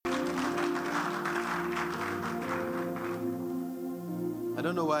I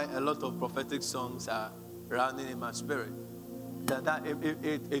don't know why a lot of prophetic songs are running in my spirit.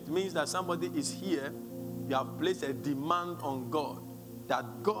 It means that somebody is here. You have placed a demand on God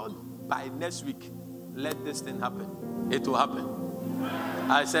that God, by next week, let this thing happen. It will happen.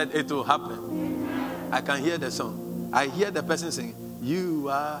 I said it will happen. I can hear the song. I hear the person singing, you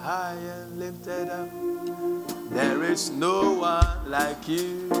are high and lifted up. There is no one like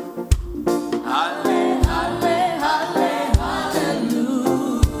you. Hallelujah, hallelujah, hallelujah.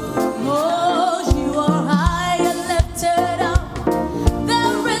 Oh, you are high and lifted up.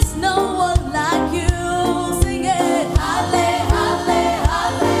 There is no one like you. Sing it. Hallelujah,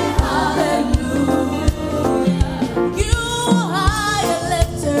 hallelujah. You are high and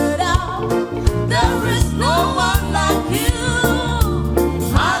lifted up. There is no one like you.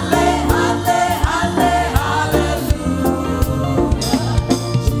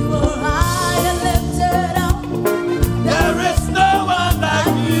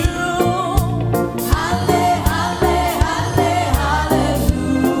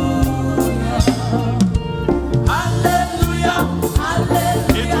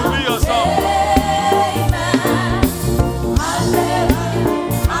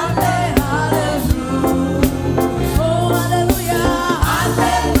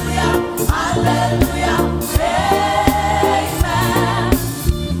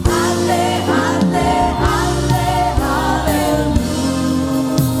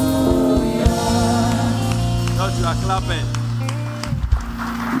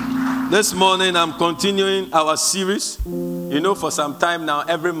 This morning, I'm continuing our series. You know, for some time now,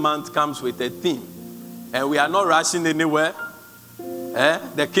 every month comes with a theme. And we are not rushing anywhere.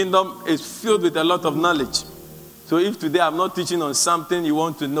 The kingdom is filled with a lot of knowledge. So if today I'm not teaching on something you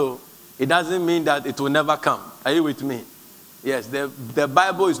want to know, it doesn't mean that it will never come. Are you with me? Yes, the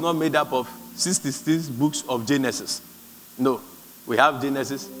Bible is not made up of 66 books of Genesis. No. We have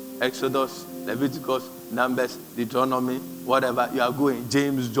Genesis, Exodus, Leviticus, Numbers, Deuteronomy, whatever. You are going.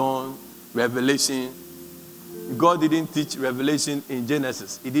 James, John, Revelation. God didn't teach Revelation in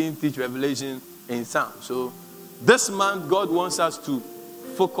Genesis. He didn't teach Revelation in Psalm. So this month, God wants us to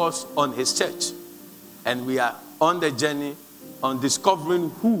focus on his church. And we are on the journey on discovering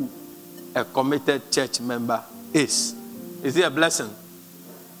who a committed church member is. Is it a blessing?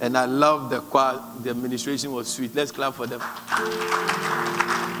 And I love the choir. The administration was sweet. Let's clap for them.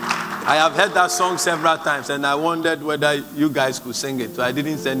 I have heard that song several times, and I wondered whether you guys could sing it. So I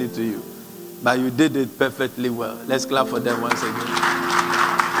didn't send it to you. But you did it perfectly well. Let's clap for them once again. Amen.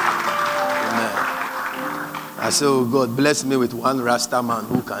 I say, oh God, bless me with one Rasta man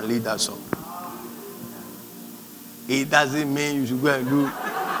who can lead that song. It doesn't mean you should go and do.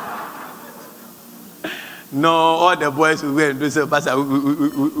 No, all the boys will go and do so. Pastor,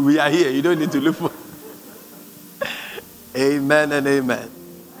 we are here. You don't need to look for. Amen and amen.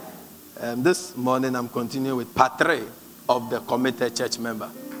 This morning I'm continuing with part 3 of the committed church member.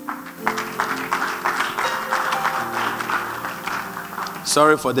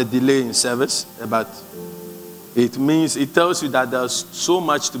 Sorry for the delay in service, but it tells you that there's so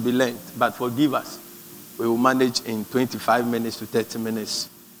much to be learned, but forgive us. We will manage in 25 minutes to 30 minutes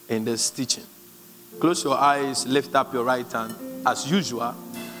in this teaching. Close your eyes, lift up your right hand as usual,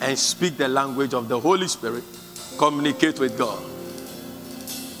 and speak the language of the Holy Spirit. Communicate with God.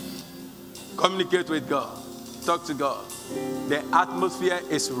 Communicate with God. Talk to God. The atmosphere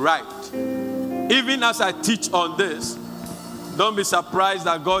is right. Even as I teach on this, don't be surprised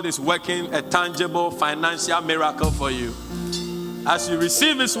that God is working a tangible financial miracle for you. As you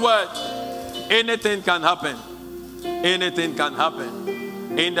receive his word, anything can happen. Anything can happen.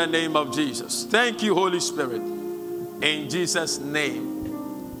 In the name of Jesus. Thank you, Holy Spirit. In Jesus'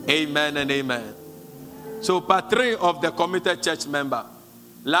 name. Amen and amen. So part 3 of the committed church member.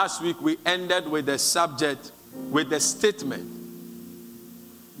 Last week we ended with the subject, with the statement.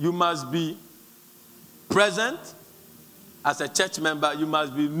 You must be present as a church member. You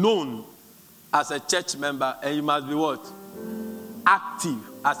must be known as a church member. And you must be what? Active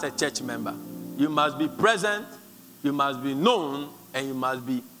as a church member. You must be present. You must be known. And you must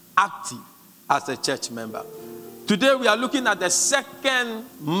be active as a church member. Today we are looking at the second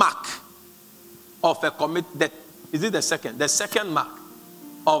mark of a committed. Is it the second? The second mark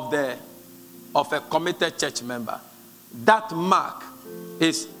of a committed church member. That mark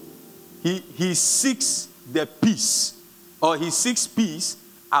is he seeks the peace, or he seeks peace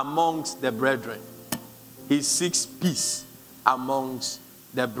amongst the brethren. He seeks peace amongst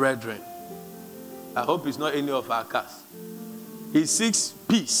the brethren. I hope it's not any of our caste. He seeks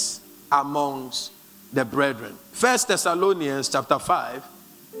peace amongst the brethren. 1 Thessalonians chapter 5,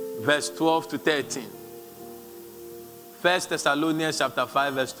 verse 12 to 13. 1 Thessalonians chapter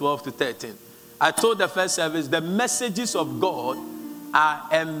 5, verse 12 to 13. I told the first service, the messages of God are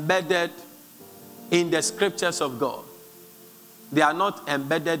embedded in the scriptures of God. They are not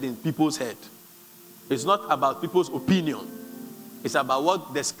embedded in people's head. It's not about people's opinion. It's about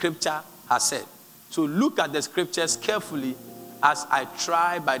what the scripture has said. So look at the scriptures carefully as I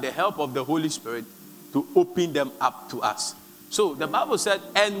try, by the help of the Holy Spirit, to open them up to us. So the Bible said,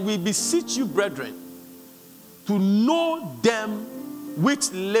 and we beseech you, brethren, to know them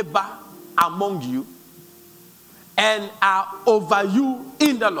which labor among you and are over you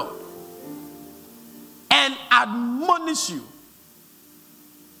in the Lord, and admonish you.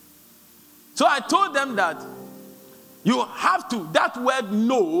 So I told them that you have to, that word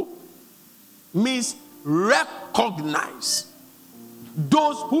know means recognize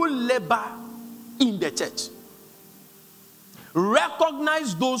those who labor in the church.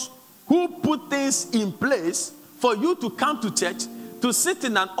 Recognize those who put things in place for you to come to church, to sit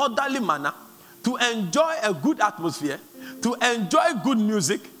in an orderly manner, to enjoy a good atmosphere, to enjoy good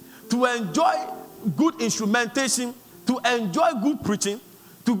music, to enjoy good instrumentation, to enjoy good preaching,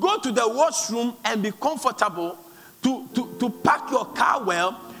 to go to the washroom and be comfortable, to park your car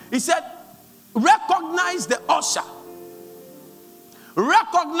well. He said, recognize the usher,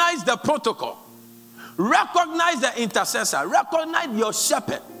 recognize the protocol, recognize the intercessor, recognize your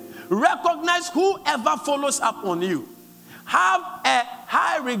shepherd, recognize whoever follows up on you. Have a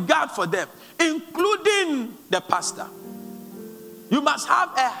high regard for them, including the pastor. You must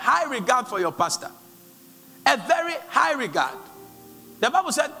have a high regard for your pastor. A very high regard. The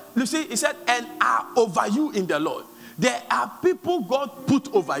Bible said, you see, it said, and are over you in the Lord. There are people God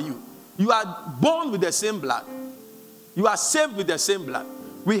put over you. You are born with the same blood. You are saved with the same blood.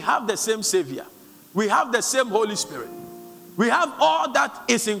 We have the same Savior. We have the same Holy Spirit. We have all that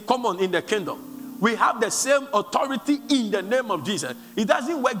is in common in the kingdom. We have the same authority in the name of Jesus. It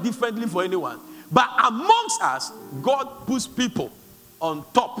doesn't work differently for anyone. But amongst us, God puts people on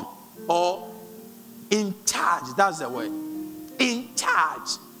top or in charge. That's the word. In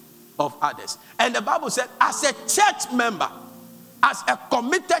charge of others. And the Bible said, as a church member, as a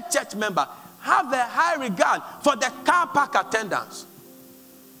committed church member, have a high regard for the car park attendants.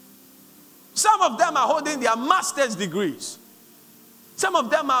 Some of them are holding their master's degrees. Some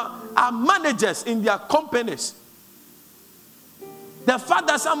of them are managers in their companies. The fact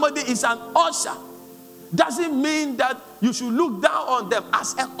that somebody is an usher doesn't mean that you should look down on them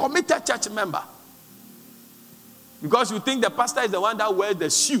as a committed church member. Because you think the pastor is the one that wears the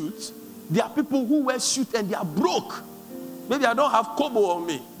suit. There are people who wear suit and they are broke. Maybe I don't have kobo on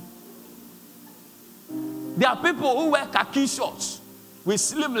me. There are people who wear khaki shorts with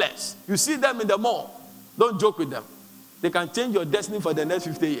sleeveless. You see them in the mall. Don't joke with them. They can change your destiny for the next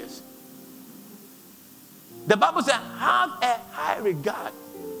 50 years. The Bible says, have a high regard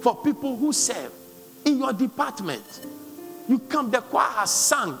for people who serve in your department. You come, the choir has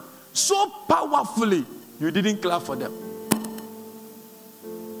sung so powerfully, you didn't clap for them.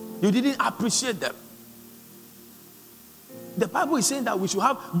 You didn't appreciate them. The Bible is saying that we should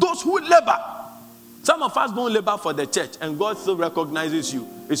have those who labor. Some of us don't labor for the church, and God still recognizes you.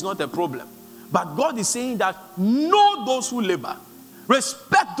 It's not a problem. But God is saying that know those who labor.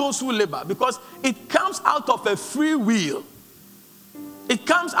 Respect those who labor, because it comes out of a free will. It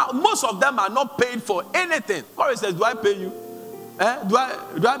comes out, most of them are not paid for anything. Corey says, do I pay you? Do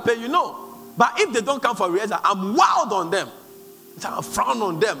I pay you? No. But if they don't come for rehearsal, I'm wild on them. I frown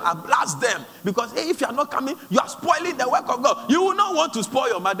on them. I blast them. Because hey, if you are not coming, you are spoiling the work of God. You will not want to spoil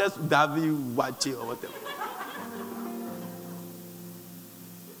your mother's Davi, Wachi, or whatever.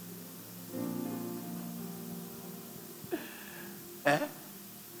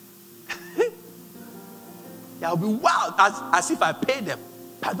 I'll be wild as if I pay them.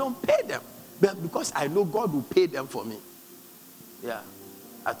 I don't pay them. But because I know God will pay them for me. Yeah.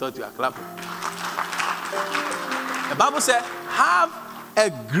 I thought you were clapping. The Bible said, have a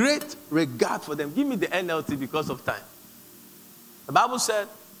great regard for them. Give me the NLT because of time. The Bible said,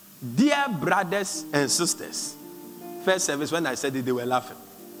 dear brothers and sisters. First service, when I said it, they were laughing.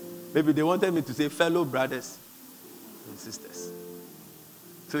 Maybe they wanted me to say fellow brothers and sisters.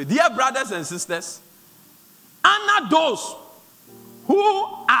 So, dear brothers and sisters, honor those who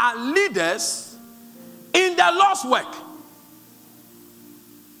are leaders in the Lord's work.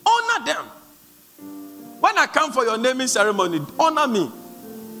 Honor them. When I come for your naming ceremony, honor me.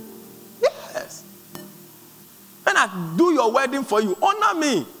 Yes. When I do your wedding for you, honor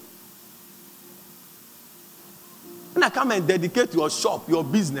me. When I come and dedicate your shop, your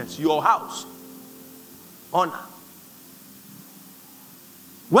business, your house, honor.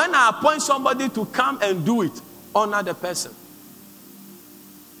 When I appoint somebody to come and do it, honor the person.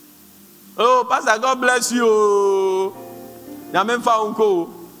 Oh, Pastor, God bless you.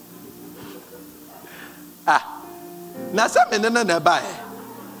 Ah,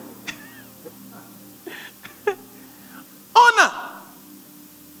 honor.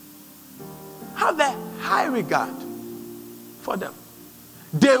 Have a high regard for them.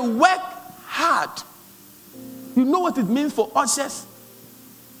 They work hard. You know what it means for ushers?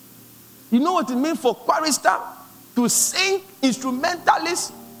 You know what it means for chorister to sing,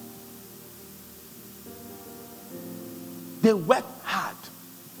 instrumentalists? They work hard.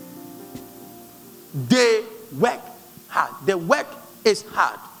 They work hard. The work is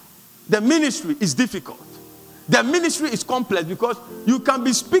hard. The ministry is difficult. The ministry is complex because you can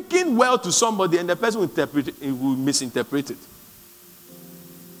be speaking well to somebody and the person will misinterpret it.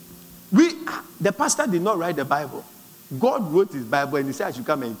 The pastor did not write the Bible. God wrote his Bible and he said I should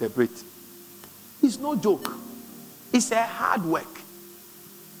come and interpret. It's no joke. It's a hard work.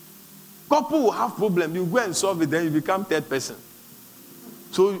 Couple will have problems. You go and solve it, then you become third person.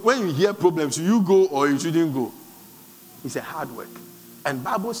 So when you hear problems, should you go or you shouldn't go? It's a hard work. And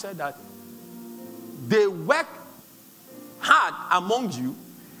Bible said that they work hard among you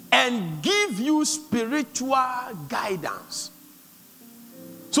and give you spiritual guidance.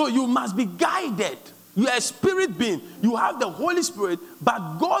 So you must be guided. You are a spirit being. You have the Holy Spirit,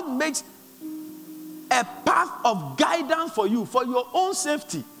 but God makes a path of guidance for you, for your own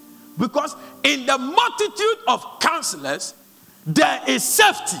safety. Because in the multitude of counselors, there is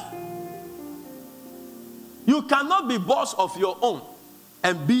safety. You cannot be boss of your own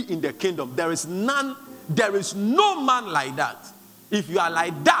and be in the kingdom. There is none, there is no man like that. If you are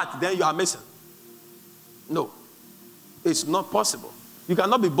like that, then you are missing. No, it's not possible. You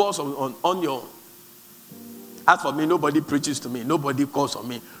cannot be boss on your own. As for me, nobody preaches to me. Nobody calls on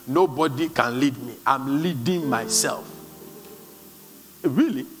me. Nobody can lead me. I'm leading myself.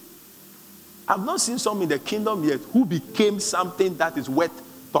 Really? I've not seen some in the kingdom yet who became something that is worth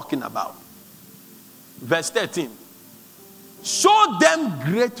talking about. Verse 13. Show them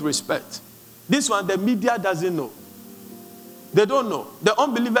great respect. This one, the media doesn't know. They don't know. The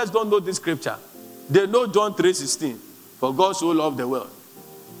unbelievers don't know this scripture. They know John 3:16. For God so loved the world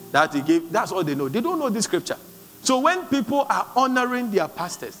that he gave. That's all they know. They don't know this scripture. So when people are honoring their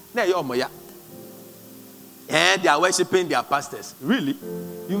pastors, they are worshiping their pastors. Really?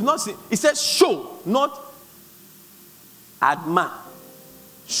 You've not seen. It says show, not admire.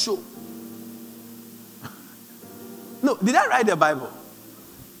 Show. No, did I write the Bible?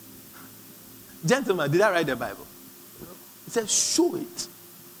 Gentlemen, did I write the Bible? It says show it.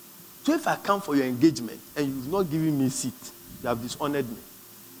 So if I come for your engagement and you've not given me a seat, you have dishonored me.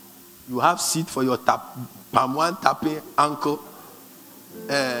 You have seat for your palm one tapping uncle,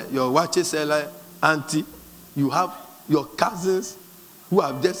 your watch seller auntie. You have your cousins who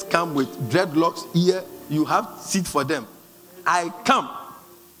have just come with dreadlocks here. You have seat for them. I come.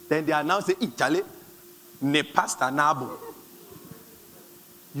 Then they are now saying, Charlie, ne pastor nabo.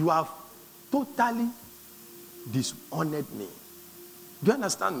 You have totally dishonored me. Do you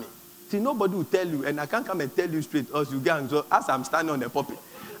understand me? See, nobody will tell you, and I can't come and tell you straight, or you gang. So as I'm standing on the pulpit,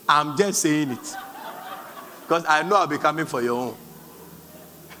 I'm just saying it. Because I know I'll be coming for your own.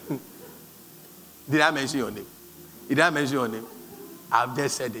 Did I mention your name? Did I mention your name? I've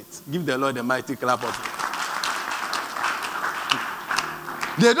just said it. Give the Lord a mighty clap of it.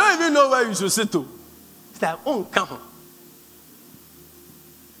 They don't even know where you should sit to. It's like, oh, come on.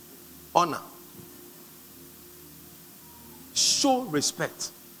 Honor. Show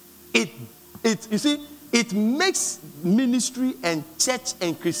respect. You see, it makes ministry and church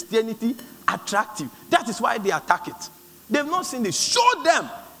and Christianity attractive. That is why they attack it. They've not seen it. Show them.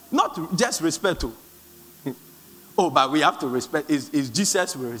 Not just respect. Oh, but we have to respect. Is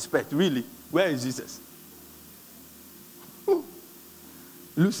Jesus we respect? Really? Where is Jesus?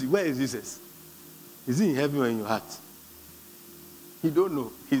 Lucy, where is Jesus? Is he in heaven or in your heart? You don't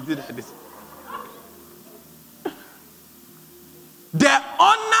know. He did this. The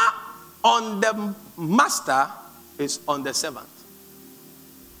honor on the master is on the servant.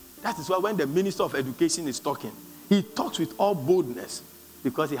 That is why when the minister of education is talking, he talks with all boldness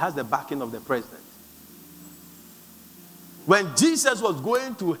because he has the backing of the president. When Jesus was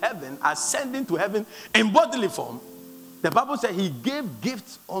going to heaven, ascending to heaven in bodily form, the Bible said he gave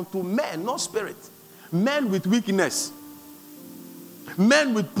gifts unto men, not spirits. Men with weakness.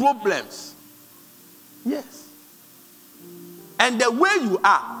 Men with problems. Yes. And the way you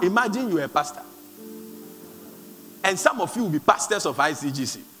are, imagine you're a pastor. And some of you will be pastors of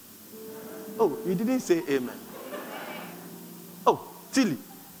ICGC. Oh, you didn't say amen. Oh, Tilly,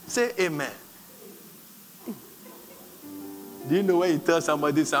 say amen. Do you know when you tell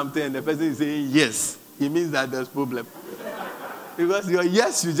somebody something and the person is saying yes, it means that there's problem. Because your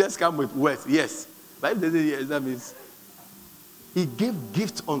yes, you just come with words, yes. But if they say yes, that means he gave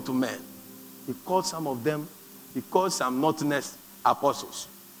gifts unto men. He called some of them, he called some nothingness apostles,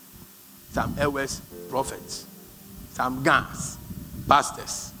 some elders prophets, some guns,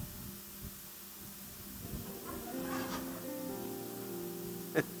 pastors.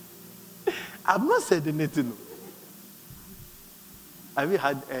 I've not said anything. Have you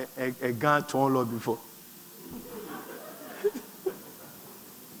had a gun torn before?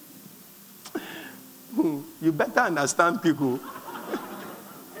 You better understand people.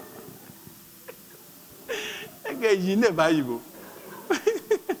 Okay, you never you go.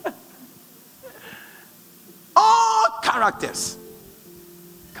 All characters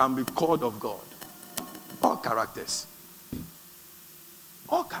can be called of God. All characters.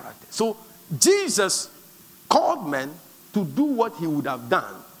 All characters. So Jesus called men to do what he would have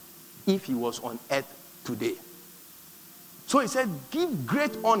done if he was on earth today. So he said, give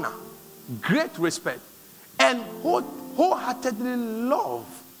great honor, great respect, and wholeheartedly love.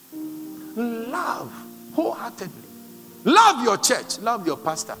 Love wholeheartedly. Love your church. Love your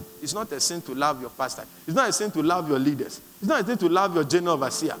pastor. It's not a sin to love your pastor. It's not a sin to love your leaders. It's not a sin to love your general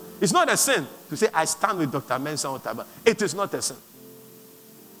overseer. It's not a sin to say, I stand with Dr. Mensah Otaba. It is not a sin.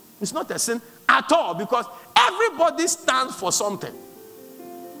 It's not a sin at all, because everybody stands for something.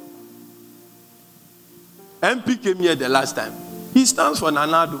 MP came here the last time. He stands for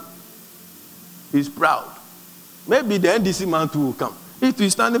Nanado. He's proud. Maybe the NDC man too will come. If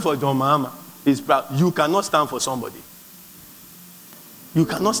he's standing for John Mahama, he's proud. You cannot stand for somebody. You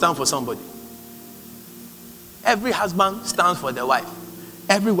cannot stand for somebody. Every husband stands for the wife.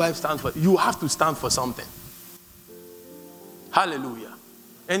 Every wife stands for. You have to stand for something. Hallelujah.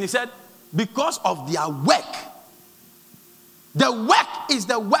 And he said, because of their work. The work is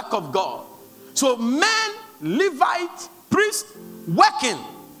the work of God. So men, Levites, priests, working.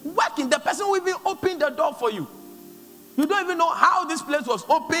 The person will even open the door for you. You don't even know how this place was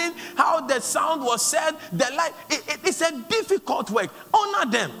opened, how the sound was said, the light. It's a difficult work. Honor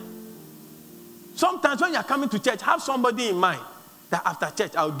them. Sometimes when you're coming to church, have somebody in mind that after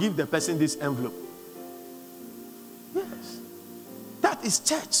church, I'll give the person this envelope. Yes. That is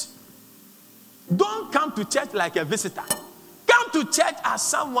church. Don't come to church like a visitor. Come to church as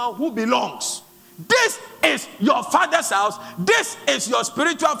someone who belongs. This is your father's house. This is your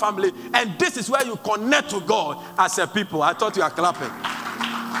spiritual family. And this is where you connect to God as a people. I thought you were clapping.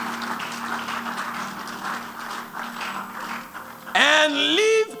 And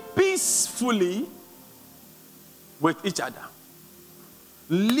live peacefully with each other.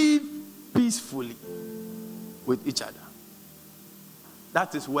 Live peacefully with each other.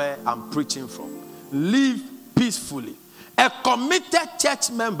 That is where I'm preaching from. Live peacefully. A committed church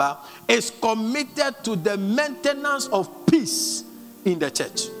member is committed to the maintenance of peace in the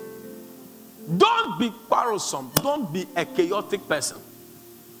church. Don't be quarrelsome. Don't be a chaotic person.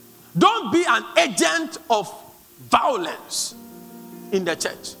 Don't be an agent of violence in the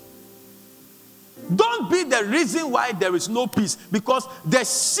church. Don't be the reason why there is no peace, because the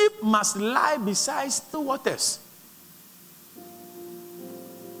sheep must lie beside still waters.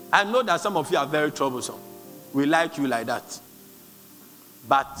 I know that some of you are very troublesome. We like you like that.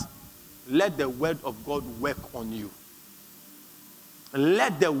 But let the word of God work on you.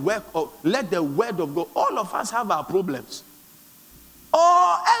 Let the word of God. All of us have our problems.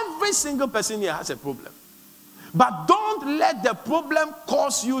 Every single person here has a problem. But don't let the problem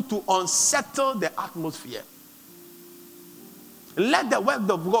cause you to unsettle the atmosphere. Let the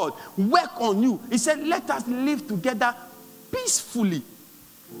word of God work on you. He said, let us live together peacefully.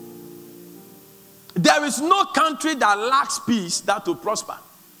 There is no country that lacks peace that will prosper.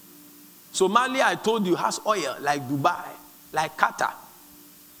 Somalia, I told you, has oil like Dubai, like Qatar.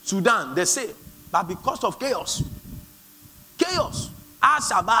 Sudan, they say, but because of chaos,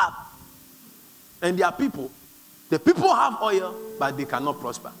 Al-Shabaab and their people, the people have oil, but they cannot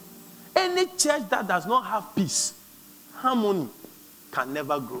prosper. Any church that does not have peace, harmony, can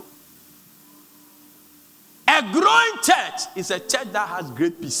never grow. A growing church is a church that has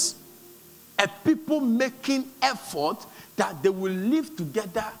great peace. A people making effort that they will live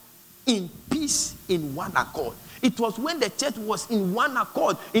together in peace, in one accord. It was when the church was in one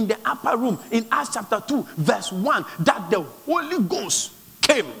accord in the upper room in Acts chapter 2 verse 1 that the Holy Ghost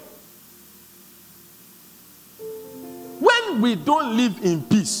came. When we don't live in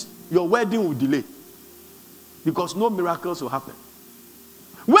peace, your wedding will delay because no miracles will happen.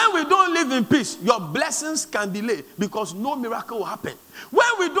 When we don't live in peace, your blessings can delay because no miracle will happen. When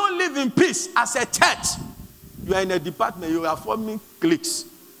we don't live in peace as a church, You are in a department, you are forming cliques.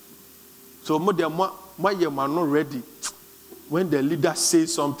 So you are not ready. When the leader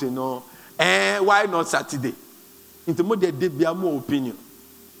says something, why not Saturday? Into more they be more opinion.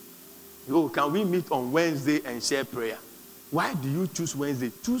 Oh, can we meet on Wednesday and share prayer? Why do you choose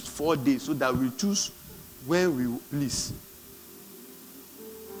Wednesday? Choose 4 days so that we choose when we please.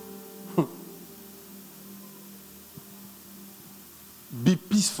 Be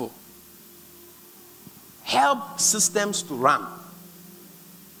peaceful. Help systems to run.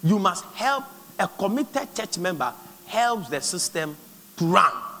 You must help. A committed church member helps the system to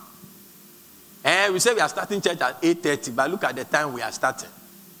run. And we say we are starting church at 8:30, but look at the time we are starting.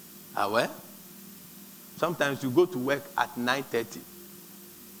 Well, sometimes you go to work at 9:30,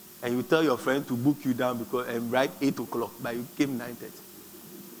 and you tell your friend to book you down and write 8 o'clock, but you came 9:30.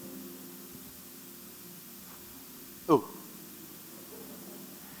 Oh.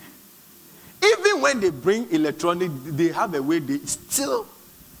 Even when they bring electronic, they have a way they still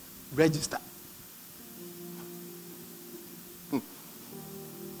register.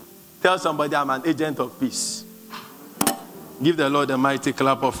 Tell somebody I'm an agent of peace. Give the Lord a mighty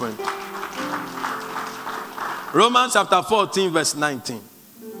clap offering. Romans chapter 14, verse 19.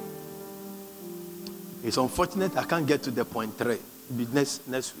 It's unfortunate I can't get to the point 3. It'll be next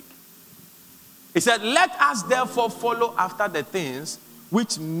week. It said, let us therefore follow after the things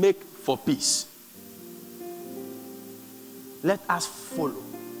which make for peace. Let us follow.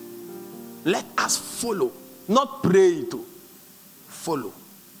 Let us follow. Not pray to. Follow.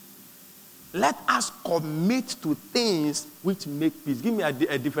 Let us commit to things which make peace. Give me a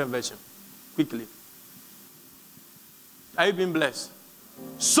different version. Quickly. Are you being blessed?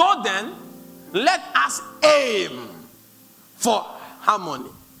 So then, let us aim for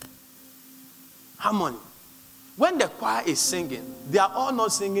harmony. Harmony. When the choir is singing, they are all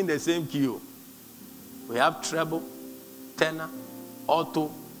not singing the same key. We have treble, tenor,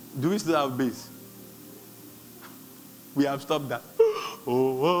 alto. Do we still have bass? We have stopped that.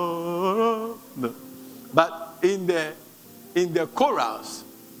 No. But in the chorus,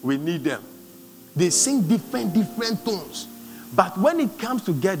 we need them. They sing different tones. But when it comes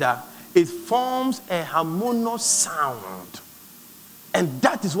together, it forms a harmonious sound. And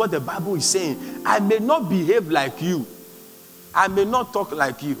that is what the Bible is saying. I may not behave like you. I may not talk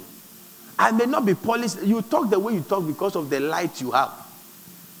like you. I may not be polished. You talk the way you talk because of the light you have.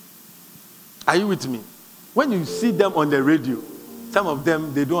 Are you with me? When you see them on the radio, some of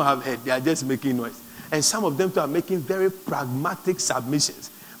them, they don't have head. They are just making noise. And some of them too are making very pragmatic submissions.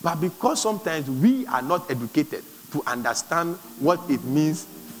 But because sometimes we are not educated to understand what it means,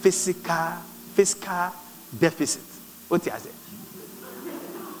 fiscal deficit. What is it?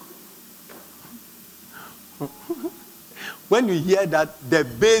 When you hear that the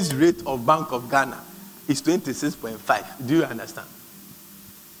base rate of Bank of Ghana is 26.5, do you understand?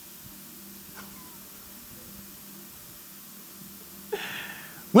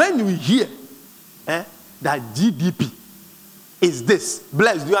 When you hear that GDP is this,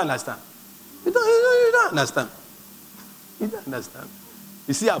 blessed, do you understand? You don't understand. You don't understand.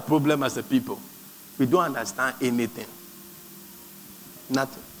 You see our problem as a people. We don't understand anything.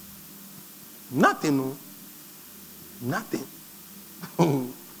 Nothing. Nothing. Nothing.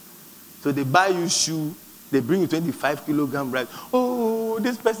 So they buy you shoe, they bring you 25 kilogram rice. Oh,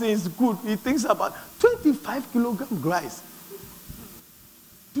 this person is good. He thinks about 25 kilogram rice.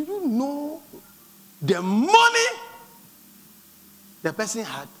 Do you know the money the person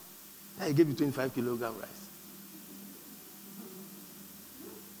had that he gave you 25 kilogram rice?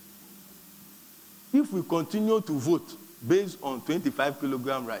 If we continue to vote based on 25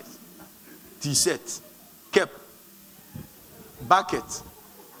 kilogram rice, T-shirt, cap, bucket,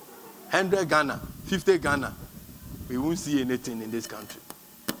 100 Ghana, 50 Ghana, we won't see anything in this country.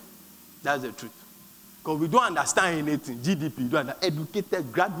 That's the truth. Because we don't understand anything. GDP, you don't understand.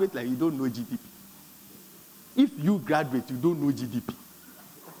 Educated, graduate like you don't know GDP. If you graduate, you don't know GDP.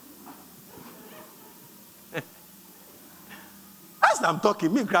 As I'm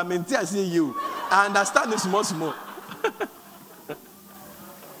talking, me, Gramenti, I see you. I understand this much more.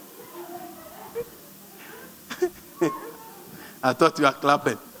 I thought you were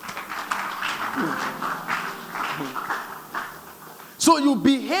clapping. So you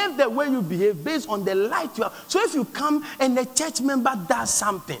behave the way you behave based on the light you have. So if you come and a church member does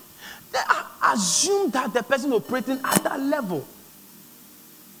something, assume that the person operating at that level.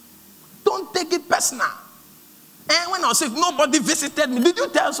 Don't take it personal. And when I was sick, nobody visited me. Did you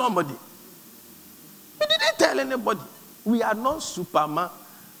tell somebody? You didn't tell anybody. We are not Superman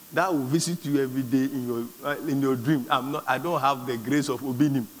that will visit you every day in your dream. I don't have the grace of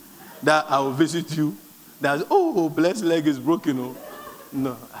Obinim that I will visit you That's, oh, blessed leg is broken. Oh.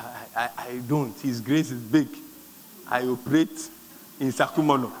 No, I don't. His grace is big. I operate in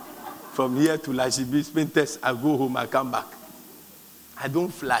Sakumono. From here to Lashibi, spend tests, I go home, I come back. I don't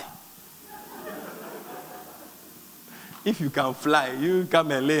fly. If you can fly, you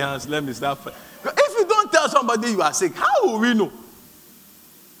come and lay hands, let me start flying. If you don't tell somebody you are sick, how will we know?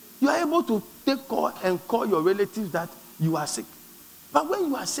 You are able to take call and call your relatives that you are sick. But when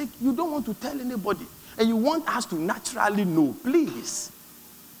you are sick, you don't want to tell anybody. And you want us to naturally know. Please.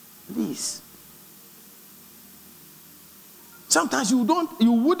 Please. Sometimes you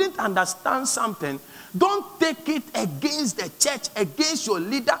wouldn't understand something. Don't take it against the church, against your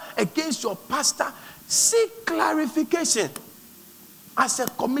leader, against your pastor. Seek clarification as a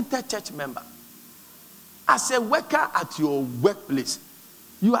committed church member. As a worker at your workplace.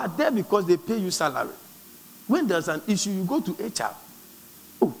 You are there because they pay you salary. When there's an issue, you go to HR.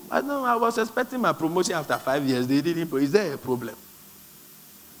 Oh, I was expecting my promotion after 5 years. They didn't. Is there a problem?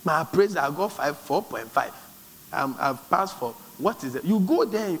 My appraisal, I got 4.5. I've passed for. What is it? You go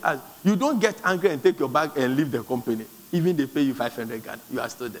there and you ask. You don't get angry and take your bag and leave the company. Even they pay you 500 Ghana. You are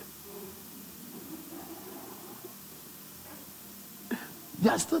still there. They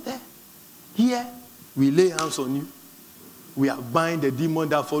are still there. Here, we lay hands on you. We are buying the demon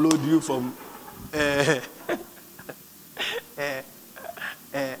that followed you from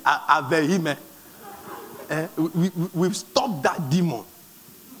Avehime. We've stopped that demon.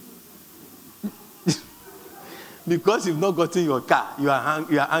 Because you've not gotten your car, you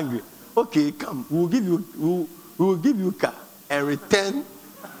are angry. Okay, come. We will give you car and return.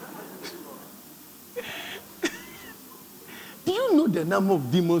 Do you know the number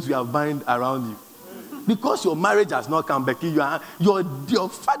of demons we have bind around you? Because your marriage has not come back, your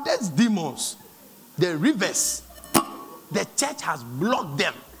father's demons, the rivers, the church has blocked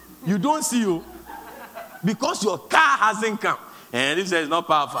them. You don't see you because your car hasn't come. And this is not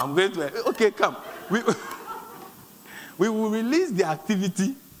powerful. I'm going to, okay, come. We will release the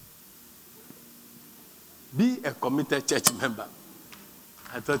activity. Be a committed church member.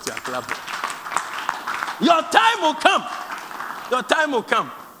 I thought you were clapping. Your time will come. Your time will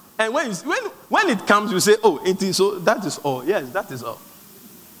come. And when it comes, you say, oh, it is so, that is all. Yes, that is all.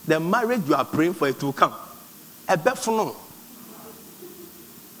 The marriage you are praying for, it will come.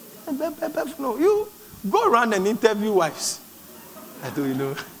 You go around and interview wives. I don't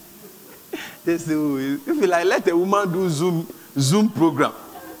know. They say, if you like, let a woman do Zoom program.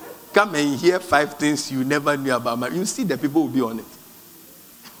 Come and hear 5 things you never knew about marriage. You see the people will be on it.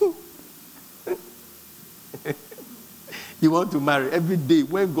 You want to marry every day.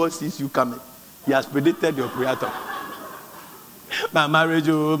 When God sees you coming, He has predicted your prayer talk. My marriage,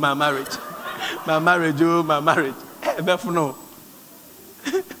 oh, my marriage. My marriage, oh, my marriage.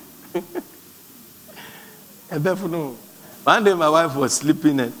 One day my wife was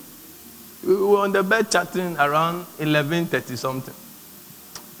sleeping and we were on the bed chatting around 11:30 something.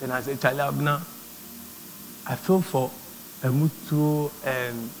 Then I said, Charlie Abner, I feel for a mutuo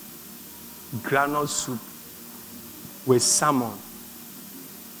and granule soup with salmon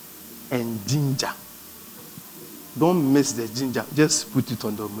and ginger. Don't miss the ginger. Just put it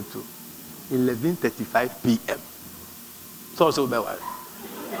on the mutuo. 11:35 p.m. So also be well.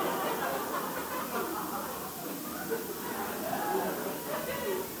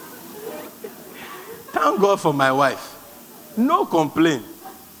 Thank God for my wife. No complaint.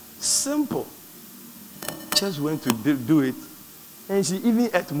 Simple. Just went to do it. And she even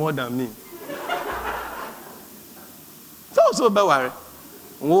ate more than me. So be worry.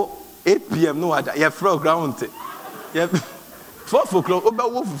 8 p.m. no other. You have ground. 4 o'clock.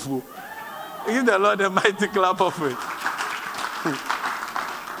 Give the Lord a mighty clap of it.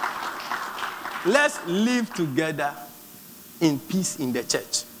 Let's live together in peace in the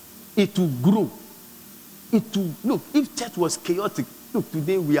church. It will grow. Look, if church was chaotic, look,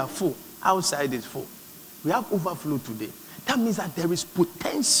 today we are full. Outside is full. We have overflow today. That means that there is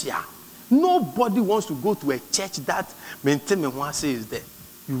potential. Nobody wants to go to a church that maintenance is there.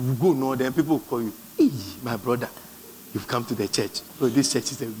 You go no, then people will call you, hey, my brother, you've come to the church. So this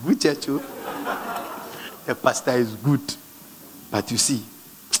church is a good church. Oh. The pastor is good. But you see,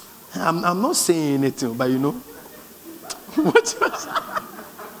 I'm not saying anything, but you know, what was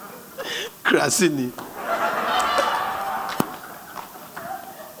Krasini?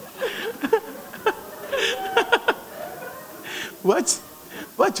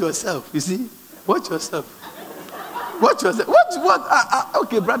 Watch yourself. You see? Watch yourself. Watch yourself. What?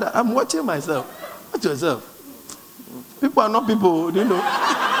 Okay, brother, I'm watching myself. Watch yourself. People are not people, you know.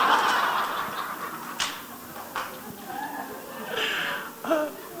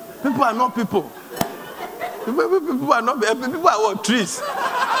 People are not people. People are not people are what? Trees.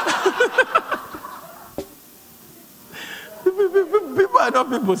 People are not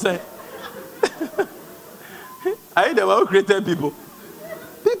people, say. Are you the one who created people?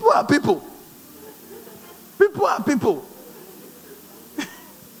 People are people. People are people.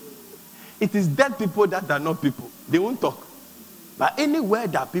 It is dead people that are not people. They won't talk. But anywhere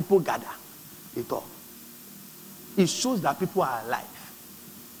that people gather, they talk. It shows that people are alive.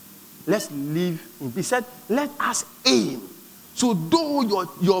 Let's live in peace. He said, let us aim. So though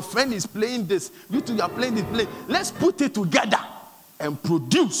your friend is playing this, you two are playing this play, let's put it together and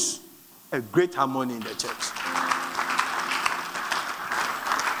produce a great harmony in the church.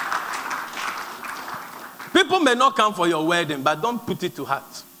 People may not come for your wedding, but don't put it to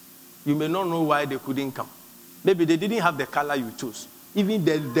heart. You may not know why they couldn't come. Maybe they didn't have the color you chose. Even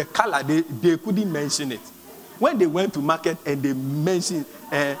the color, they couldn't mention it. When they went to market and they mentioned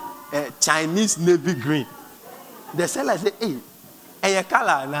Chinese navy green, the seller said, hey, a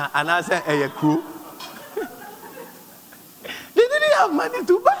color now, and I said, a crow. They didn't have money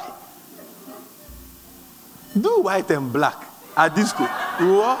to buy. Do white and black at this school.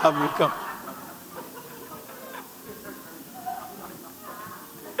 What have you come?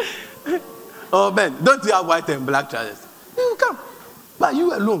 Oh, man, don't you have white and black trousers? You come. But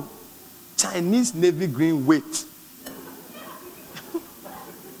you alone. Chinese navy green weight.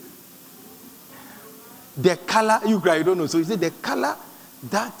 The color, you don't know. So you say the color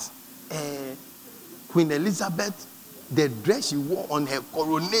that Queen Elizabeth, the dress she wore on her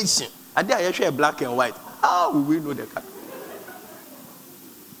coronation. I did actually black and white. How will we know the color?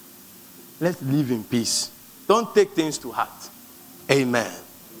 Let's live in peace. Don't take things to heart. Amen.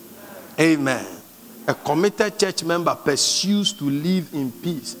 Amen. A committed church member pursues to live in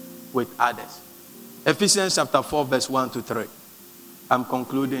peace with others. Ephesians chapter 4, verse 1 to 3. I'm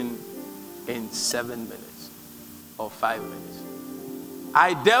concluding in 7 minutes or 5 minutes.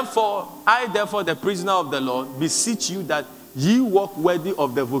 I therefore, the prisoner of the Lord, beseech you that ye walk worthy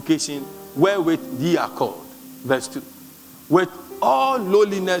of the vocation wherewith ye are called. Verse 2. With all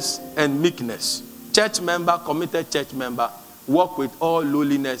lowliness and meekness. Church member, committed church member, walk with all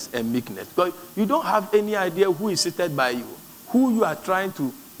lowliness and meekness. Because you don't have any idea who is seated by you, who you are trying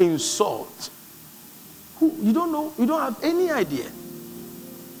to insult. You don't know. You don't have any idea.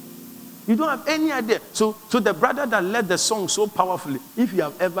 You don't have any idea. So the brother that led the song so powerfully, if you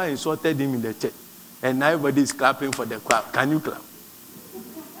have ever insulted him in the church, and everybody is clapping for the clap, can you clap?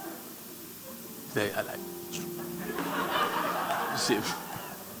 Say, I like.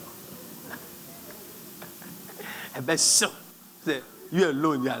 A best song. Say, you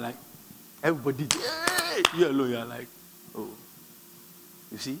alone, you are like, everybody, hey, you alone, you are like, oh.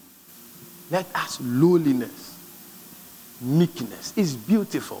 You see? Let us lowliness, meekness is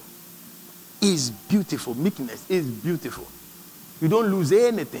beautiful. Is beautiful. Meekness is beautiful. You don't lose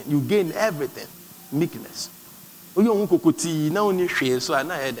anything, you gain everything. Meekness.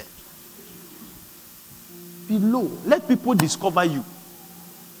 Be low. Let people discover you.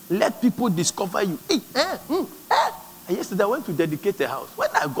 Let people discover you. Yesterday I went to dedicate a house. When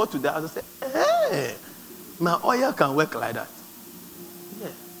I got to the house, I said, hey, my oil can work like that.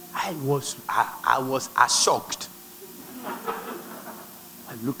 Yeah. I was shocked.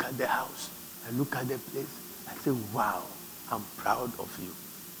 I look at the house. I look at the place. I say, wow, I'm proud of you.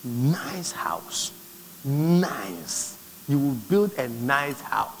 Nice house. Nice. You will build a nice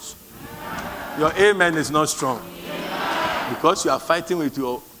house. Your amen is not strong. Because you are fighting with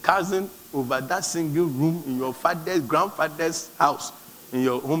your cousin over that single room in your grandfather's house in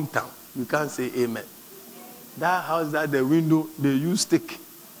your hometown. You can't say amen. That house, that the window, they use stick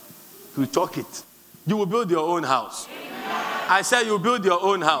to chalk it. You will build your own house. I said you build your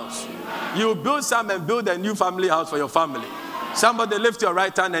own house. You build some and build a new family house for your family. Somebody lift your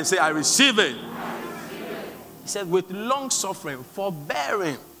right hand and say, I receive it. He said, with long suffering,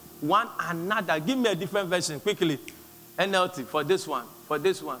 forbearing one another. Give me a different version quickly. NLT for this one.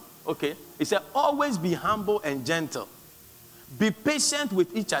 Okay. He said, always be humble and gentle. Be patient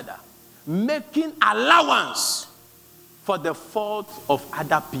with each other, making allowance for the fault of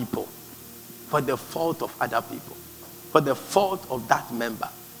other people. For the fault of other people. For the fault of that member.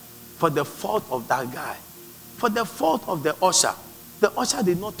 For the fault of that guy. For the fault of the usher. The usher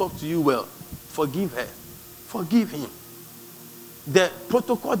did not talk to you well. Forgive her. Forgive him. The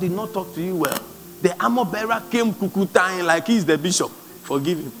protocol did not talk to you well. The armor bearer came kukutain like he's the bishop.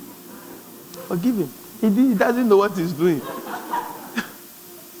 Forgive him. Forgive him. He doesn't know what he's doing.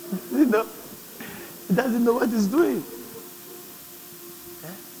 He doesn't know what he's doing.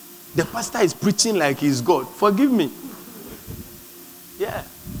 The pastor is preaching like he's God. Forgive me. Yeah.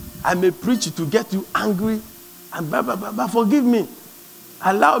 I may preach to get you angry And but forgive me.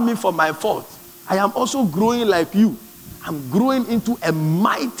 Allow me for my fault. I am also growing like you. I'm growing into a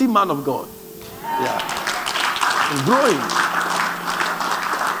mighty man of God. Yeah. I'm growing.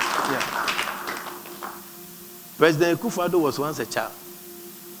 Yeah. President Akufo-Addo was once a child.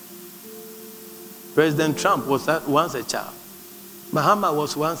 President Trump was once a child. Mahama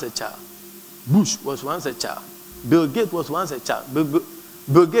was once a child. Bush was once a child. Bill Gates was once a child.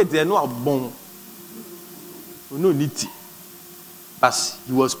 Bill Gates, they know born. No need to. But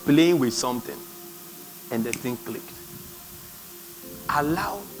he was playing with something, and the thing clicked.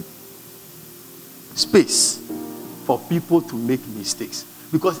 Allow space for people to make mistakes.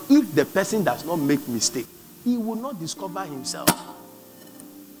 Because if the person does not make mistake, he will not discover himself.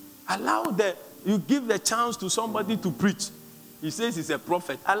 You give the chance to somebody to preach. He says he's a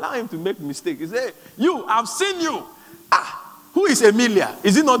prophet. Allow him to make mistake. He says, you, I've seen you. Who is Emilia?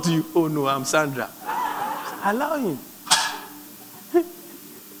 Is it not you? Oh no, I'm Sandra. Allow him.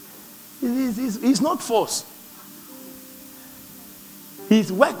 He's not forced.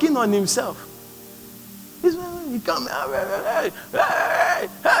 He's working on himself. He come, hey,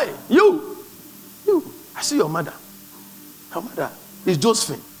 you, I see your mother. Her mother is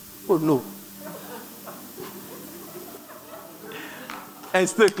Josephine. Oh no. And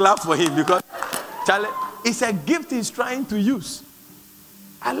still clap for him because, Charlie, it's a gift he's trying to use.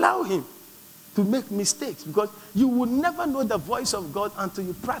 Allow him to make mistakes because you will never know the voice of God until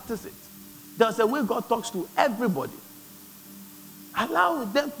you practice it. There's a way God talks to everybody. Allow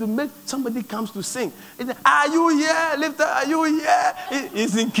them to make, somebody comes to sing. Are you here? Lifter, are you here?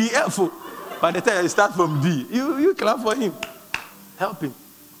 He's in key F. By the time you start from D, you clap for him. Help him.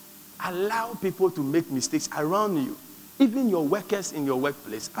 Allow people to make mistakes around you. Even your workers in your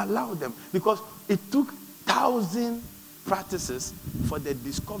workplace, allow them. Because it took 1,000 practices for the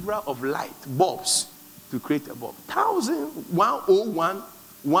discoverer of light, bulbs, to create a bulb.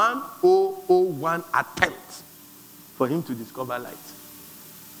 1,001 attempts for him to discover light.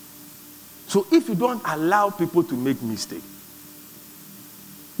 So if you don't allow people to make mistakes,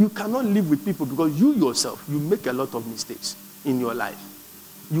 you cannot live with people because you yourself, you make a lot of mistakes in your life.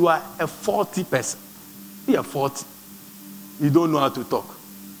 You are a faulty person. You are faulty. You don't know how to talk.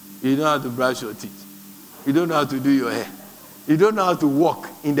 You don't know how to brush your teeth. You don't know how to do your hair. You don't know how to walk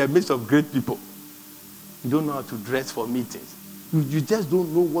in the midst of great people. You don't know how to dress for meetings. You just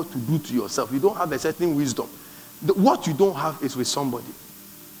don't know what to do to yourself. You don't have a certain wisdom. What you don't have is with somebody.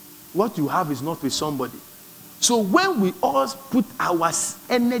 What you have is not with somebody. So when we all put our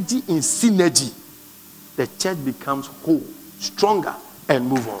energy in synergy, the church becomes whole, stronger, and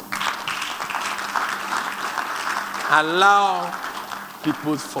move on. Allow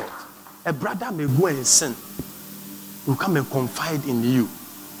people's fault. A brother may go and sin. He will come and confide in you.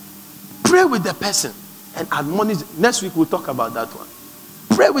 Pray with the person and admonish. Next week we'll talk about that one.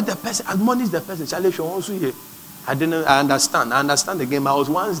 Pray with the person, admonish the person. Charlie, you're also here. I understand. I understand the game. I was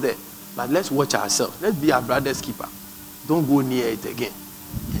once there. But let's watch ourselves. Let's be our brother's keeper. Don't go near it again.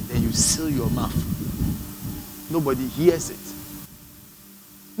 And then you seal your mouth. Nobody hears it.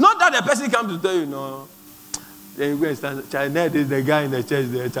 Not that the person comes to tell you, no. Then you go and stand. Charlie, Ned is the guy in the church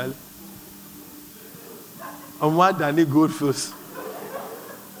there, Charlie. On what Danny Goldfields.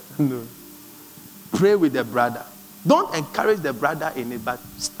 No. Pray with the brother. Don't encourage the brother in it, but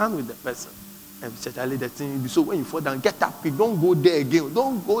stand with the person. And Charlie, the thing. So when you fall down, get up. Don't go there again.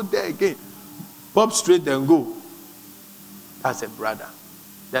 Don't go there again. Pop straight and go. That's a brother.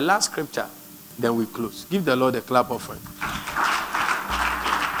 The last scripture, then we close. Give the Lord a clap offering.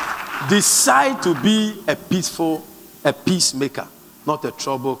 Decide to be a peacemaker, not a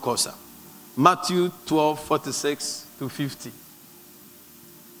trouble causer. Matthew 12:46-50.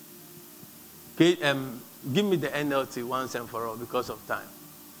 Okay, give me the NLT once and for all because of time.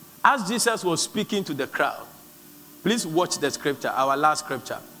 As Jesus was speaking to the crowd, please watch the scripture, our last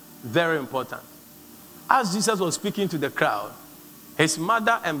scripture. Very important. As Jesus was speaking to the crowd, his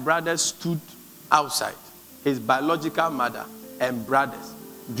mother and brothers stood outside. His biological mother and brothers,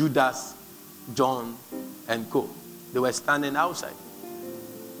 Judas, John, and co. They were standing outside.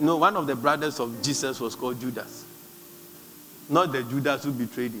 You know, one of the brothers of Jesus was called Judas. Not the Judas who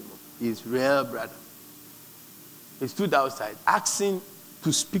betrayed him. His real brother. He stood outside, asking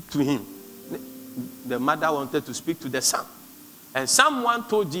to speak to him. The mother wanted to speak to the son. And someone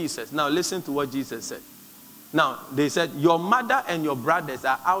told Jesus, now listen to what Jesus said. Now, they said, your mother and your brothers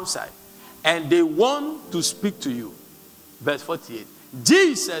are outside, and they want to speak to you. Verse 48.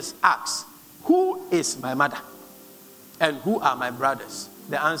 Jesus asked, who is my mother? And who are my brothers?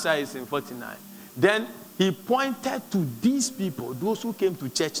 The answer is in 49. Then he pointed to these people, those who came to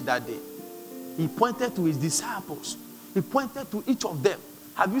church that day. He pointed to his disciples. He pointed to each of them.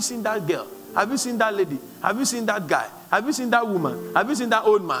 Have you seen that girl? Have you seen that lady? Have you seen that guy? Have you seen that woman? Have you seen that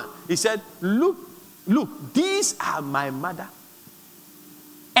old man? He said, look, these are my mother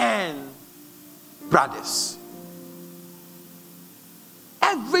and brothers.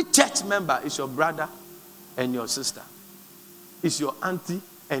 Every church member is your brother and your sister. It's your auntie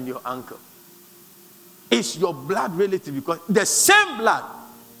and your uncle. It's your blood relative, because the same blood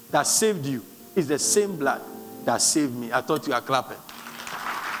that saved you is the same blood that saved me. I thought you were clapping.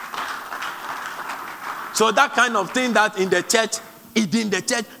 So that kind of thing that in the church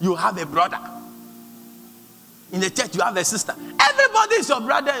you have a brother. In the church you have a sister. Everybody is your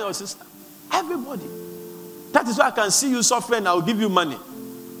brother and your sister. Everybody. That is why I can see you suffering. I will give you money.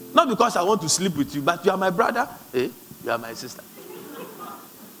 Not because I want to sleep with you, but you are my brother. You are my sister.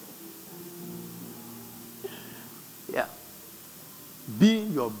 Yeah. Be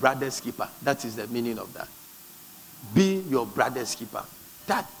your brother's keeper. That is the meaning of that. Be your brother's keeper.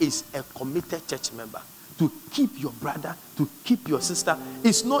 That is a committed church member. To keep your brother, to keep your sister.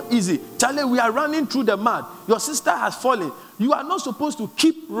 It's not easy. Charlie, we are running through the mud. Your sister has fallen. You are not supposed to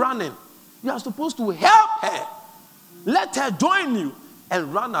keep running. You are supposed to help her. Let her join you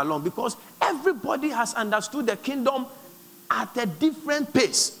and run along, because everybody has understood the kingdom at a different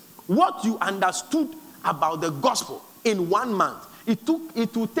pace. What you understood about the gospel in 1 month, it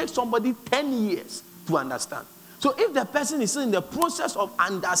will take somebody 10 years to understand. So if the person is in the process of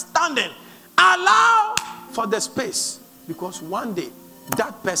understanding, allow for the space, because one day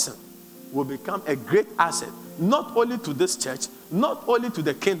that person will become a great asset, not only to this church, not only to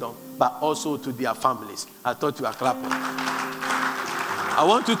the kingdom, but also to their families. I thought you were clapping. I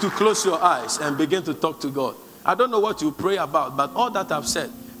want you to close your eyes and begin to talk to God. I don't know what you pray about, but all that I've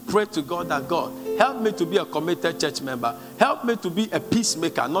said, pray to God that God, help me to be a committed church member. Help me to be a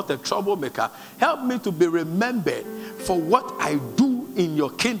peacemaker, not a troublemaker. Help me to be remembered for what I do in your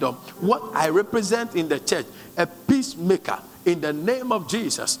kingdom, what I represent in the church, a peacemaker. In the name of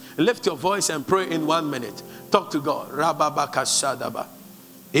Jesus, lift your voice and pray in 1 minute. Talk to God. Rababakashadaba.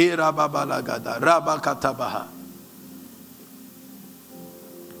 Irababalagada. Rabakatabaha.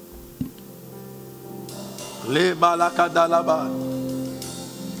 Lebalakadalaba.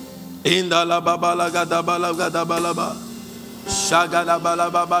 Indalababalagadabalagadabalaba.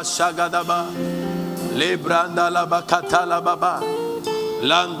 Shagadabalababa. Shagadaba. Lebrandalaba katalababa.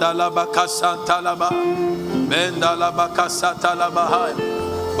 Landalaba kasantalaba. Mendalaba kasatalaba.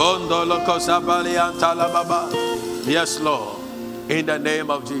 Bondoloko sabaliantalababa. Yes, Lord. In the name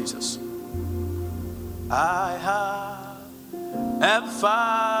of Jesus. I have a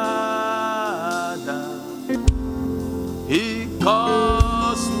Father. He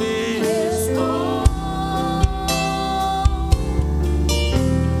calls me his own.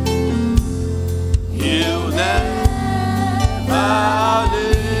 He'll never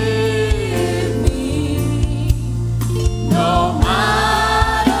leave me, no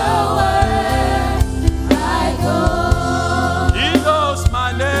matter where I go. He knows my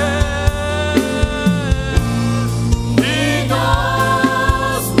name. He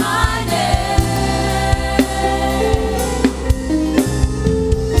knows my name.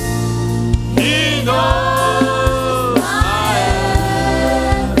 He knows my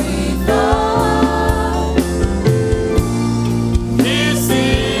every thought. He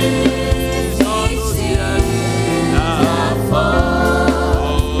sees all the tears I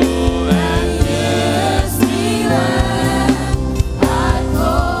fall, and hears me when I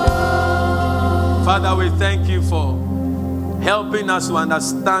call. Father, we thank you for helping us to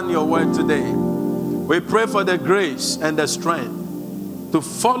understand your word today. We pray for the grace and the strength to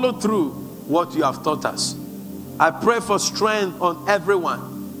follow through what you have taught us. I pray for strength on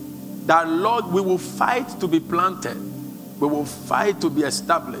everyone, that Lord, we will fight to be planted, we will fight to be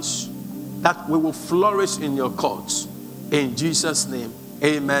established, that we will flourish in your courts. In Jesus' name,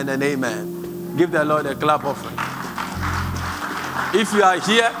 amen and amen. Give the Lord a clap offering. If you are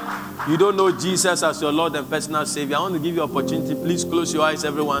here, you don't know Jesus as your Lord and personal Savior, I want to give you an opportunity. Please close your eyes,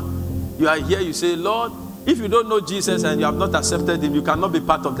 everyone. You are here, you say, Lord, if you don't know Jesus and you have not accepted him, you cannot be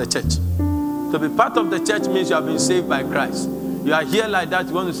part of the church. To be part of the church means you have been saved by Christ. You are here like that,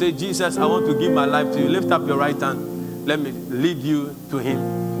 you want to say, Jesus, I want to give my life to you. Lift up your right hand. Let me lead you to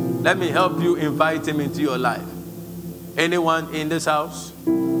him. Let me help you invite him into your life. Anyone in this house?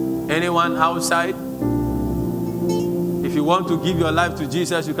 Anyone outside? If you want to give your life to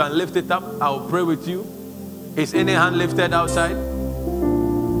Jesus, you can lift it up. I will pray with you. Is any hand lifted outside?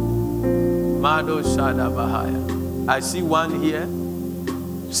 Mado Shada Bahaya. I see one here.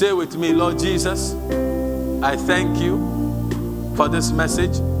 Say with me, Lord Jesus, I thank you for this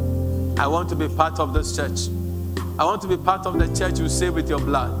message. I want to be part of this church. I want to be part of the church you save with your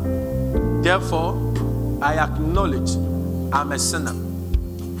blood. Therefore, I acknowledge I'm a sinner.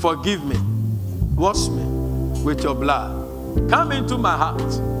 Forgive me. Wash me with your blood. Come into my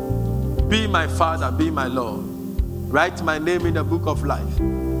heart. Be my Father, be my Lord. Write my name in the book of life.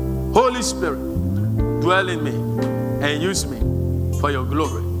 Holy Spirit, dwell in me and use me for your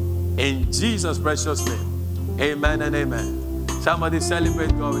glory. In Jesus' precious name. Amen and amen. Somebody celebrate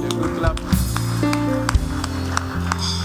God with a good clap.